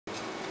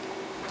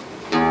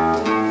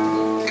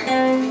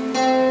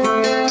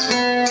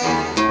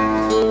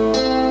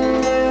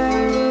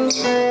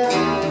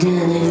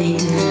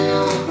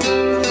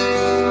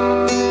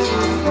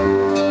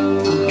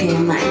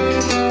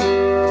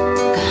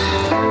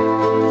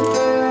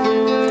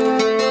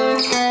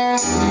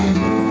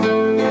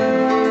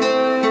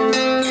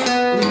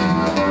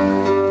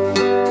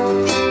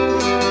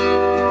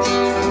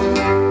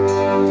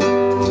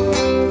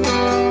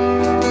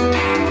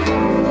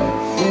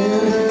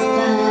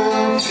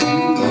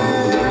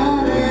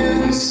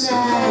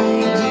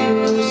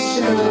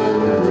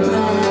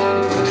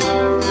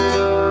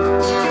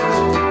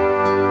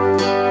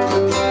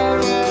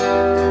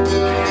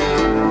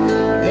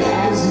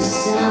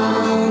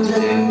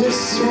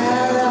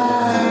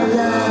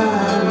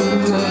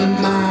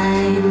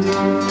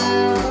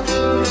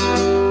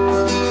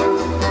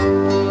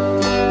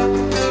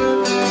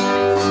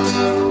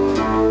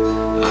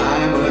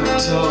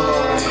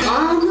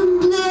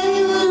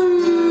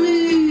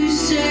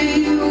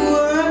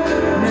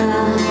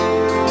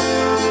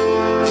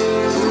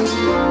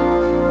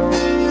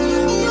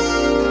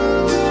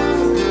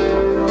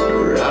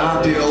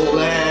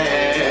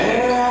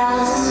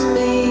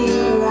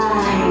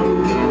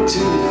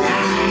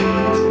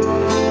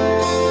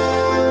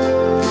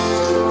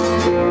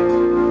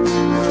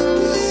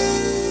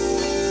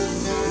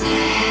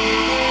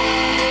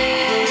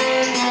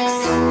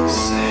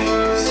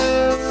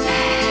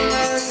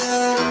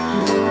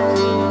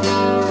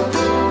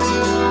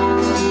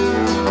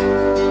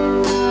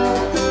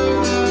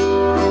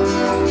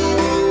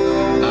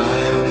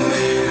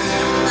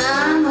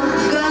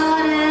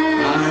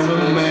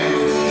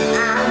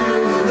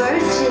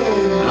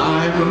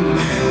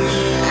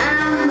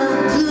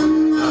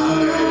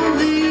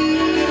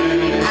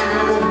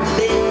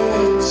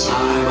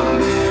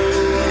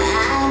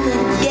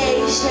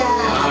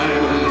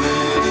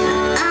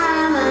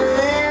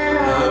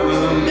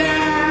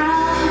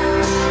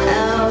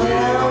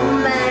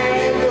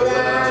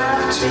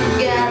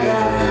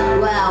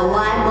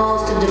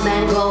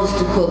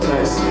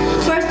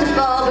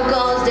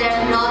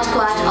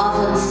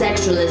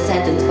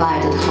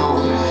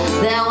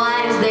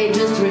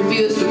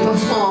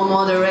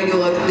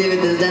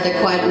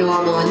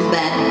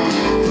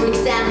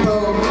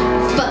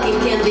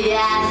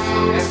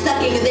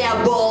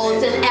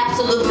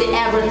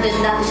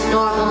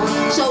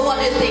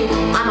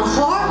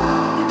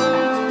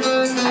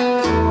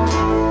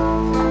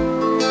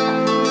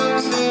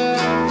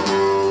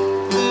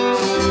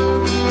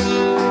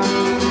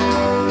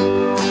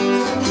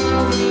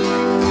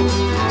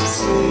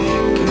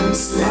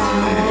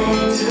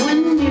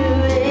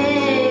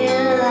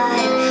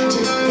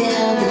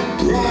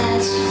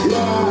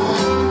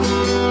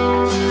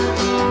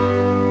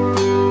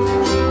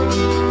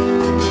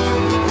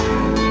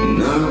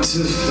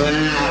too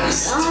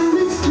fast. Don't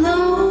be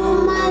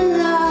slow, my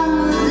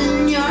love,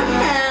 in your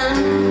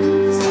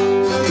hands.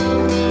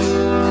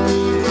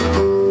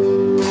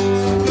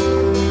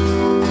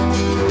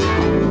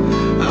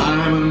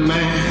 I'm a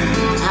man.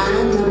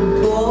 I'm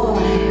a boy.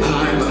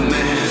 I'm a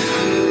man.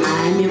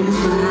 I'm your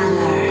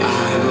mother.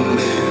 I'm a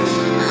man.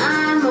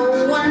 I'm a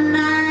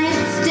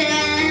one-night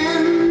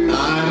stand.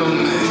 I'm a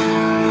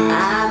man.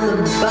 I'm a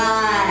boy.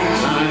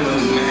 I'm a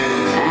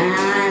man.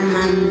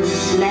 I'm a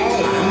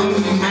slave. I'm a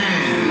man.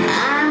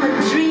 I'm a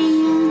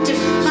dream to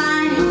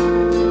find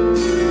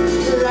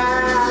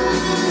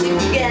love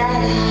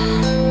together.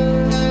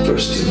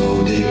 First of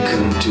all, they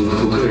come to a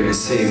hooker and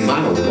say,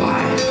 my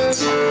wife.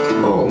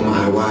 Oh,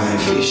 my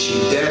wife, is she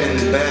dead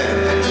in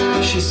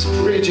bed? She's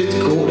frigid,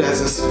 cold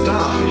as a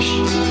starfish.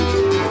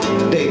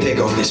 They take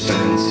off his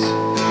pants.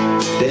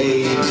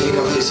 They take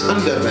off his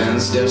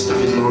underpants. There's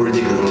nothing more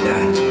ridiculous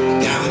than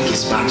that. Guy would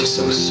kiss party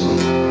so soon.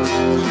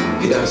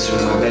 He'd answer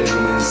in my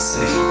bedroom and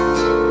say,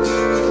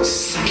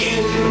 suck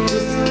it.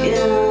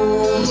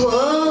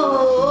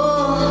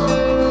 Oh,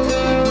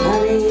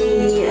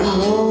 honey,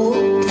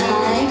 hold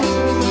tight.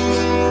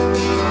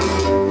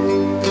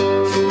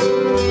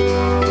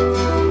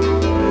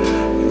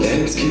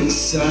 Let's get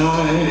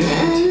inside.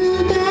 And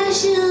a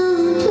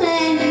passion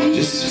play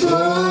Just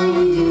for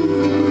you.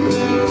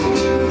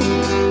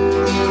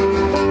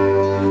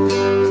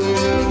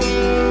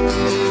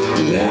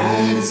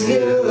 Let's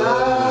get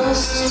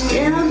lost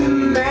in the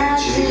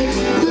magic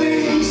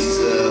place.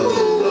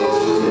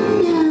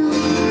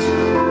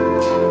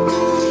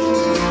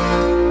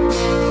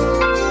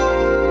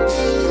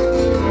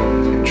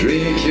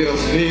 drink your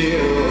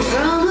fill.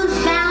 From the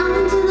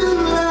fountain of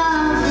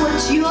love,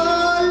 what's your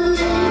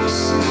lips?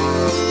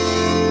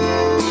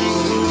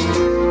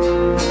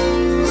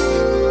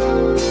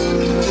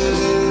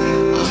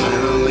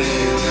 I'm a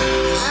man.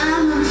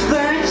 I'm a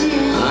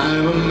virgin.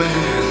 I'm a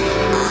man.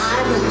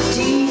 I'm a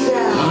teaser.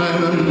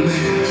 I'm a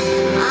man.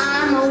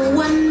 I'm a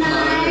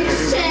one-night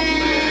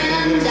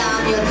stand.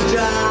 I'm your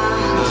drug.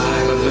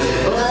 I'm a man.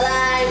 Well,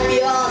 I'm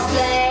your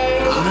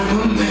slave. I'm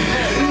a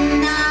man.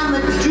 And I'm a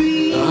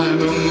dream. I'm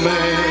a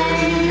man.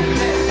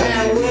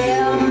 And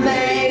we'll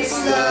make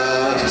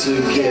love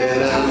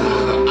Together.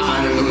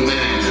 I'm a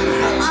man.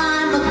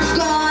 I'm a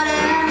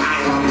goddess.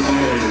 I'm a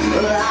man.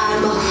 Well,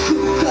 I'm a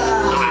hooker.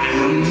 I'm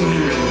a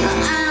man.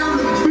 I'm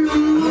a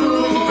blue.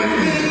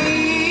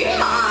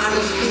 I'm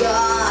a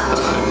slut.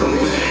 I'm a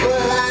man.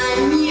 Well,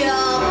 I'm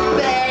your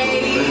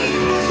babe.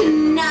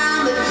 And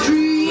I'm a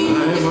dream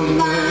I'm a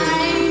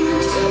defined.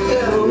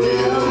 And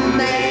we'll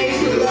make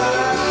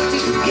love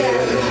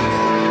together.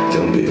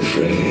 Don't be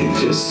afraid.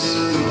 Just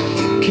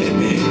get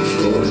me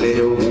for a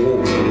little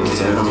walk into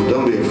town.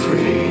 Don't be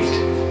afraid.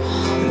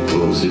 And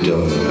close the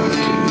door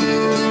after you.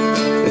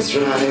 That's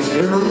right,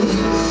 girl.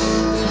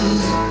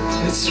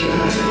 That's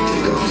right.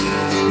 Take off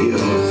your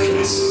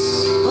dress.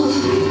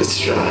 That's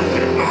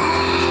right.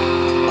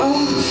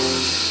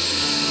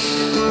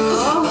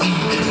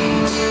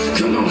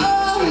 Come on.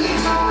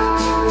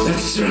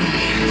 That's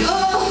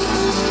right.